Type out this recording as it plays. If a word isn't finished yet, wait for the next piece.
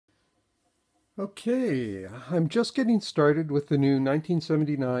Okay, I'm just getting started with the new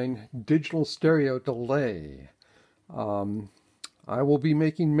 1979 digital stereo delay. I will be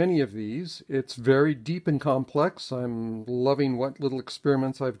making many of these. It's very deep and complex. I'm loving what little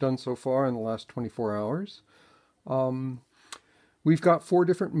experiments I've done so far in the last 24 hours. We've got 4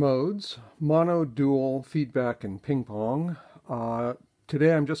 different modes: mono, dual, feedback, and ping pong.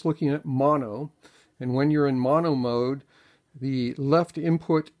 Today I'm just looking at mono, and when you're in mono mode, the left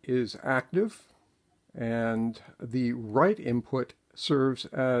input is active and the right input serves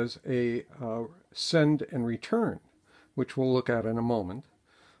as a send and return, which we'll look at in a moment.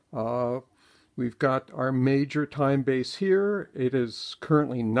 We've got our major time base here. It is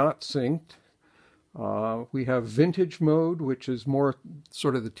currently not synced. We have vintage mode, which is more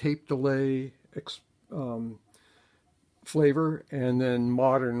sort of the tape delay flavor, and then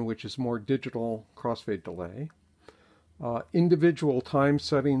modern, which is more digital crossfade delay. Individual time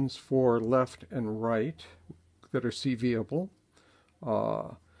settings for left and right that are CVable.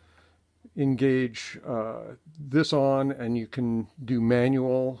 Engage this on, and you can do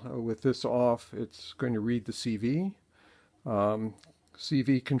manual. With this off, it's going to read the CV.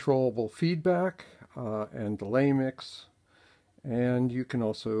 CV controllable feedback and delay mix, and you can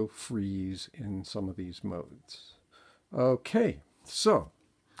also freeze in some of these modes. Okay, so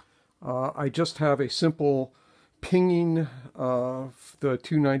I just have a simple pinging of the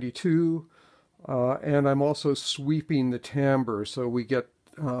 292, and I'm also sweeping the timbre so we get,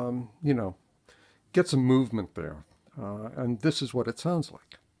 get some movement there. And this is what it sounds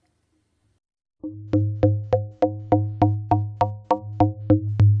like.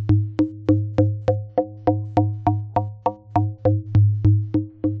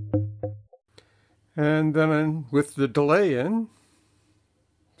 And then with the delay in,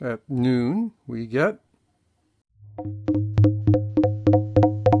 at noon, we get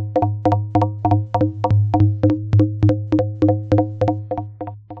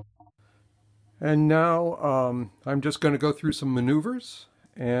and now I'm just going to go through some maneuvers,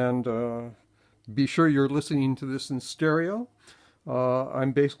 and be sure you're listening to this in stereo.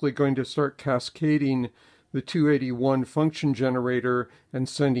 I'm basically going to start cascading the 281 function generator and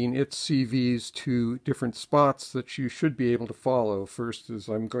sending its CVs to different spots that you should be able to follow. First is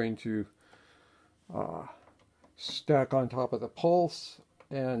I'm going to stack on top of the pulse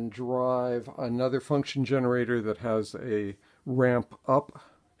and drive another function generator that has a ramp up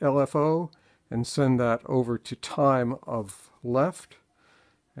LFO and send that over to time of left,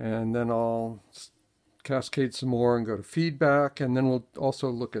 and then I'll cascade some more and go to feedback, and then we'll also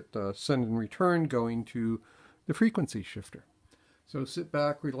look at send and return going to the frequency shifter. So sit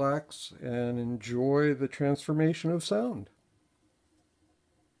back, relax, and enjoy the transformation of sound.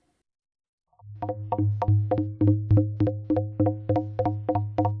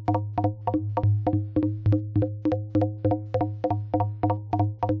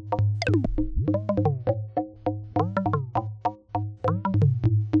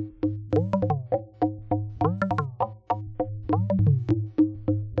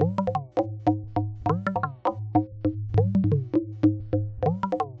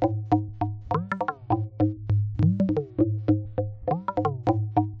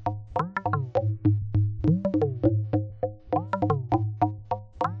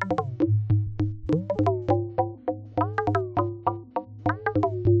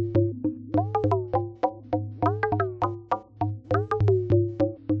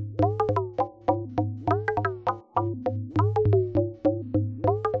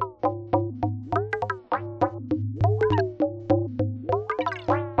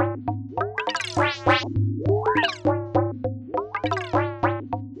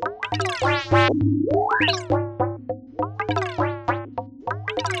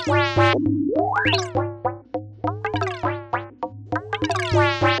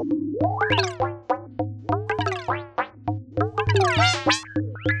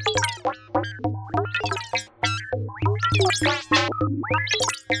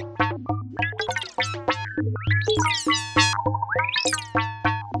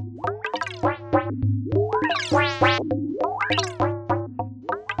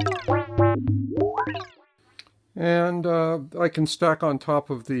 And I can stack on top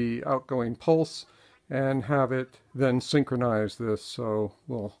of the outgoing pulse and have it then synchronize this. So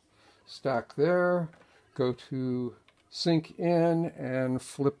we'll stack there, go to sync in, and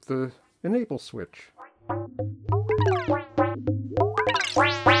flip the enable switch.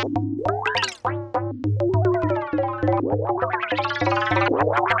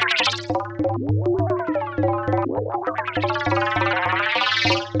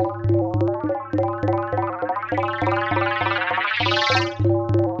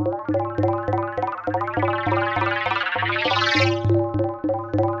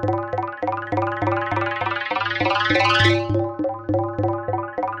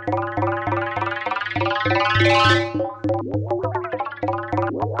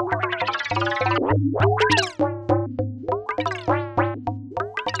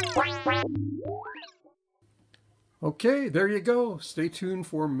 Okay, there you go. Stay tuned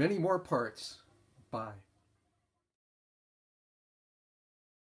for many more parts. Bye.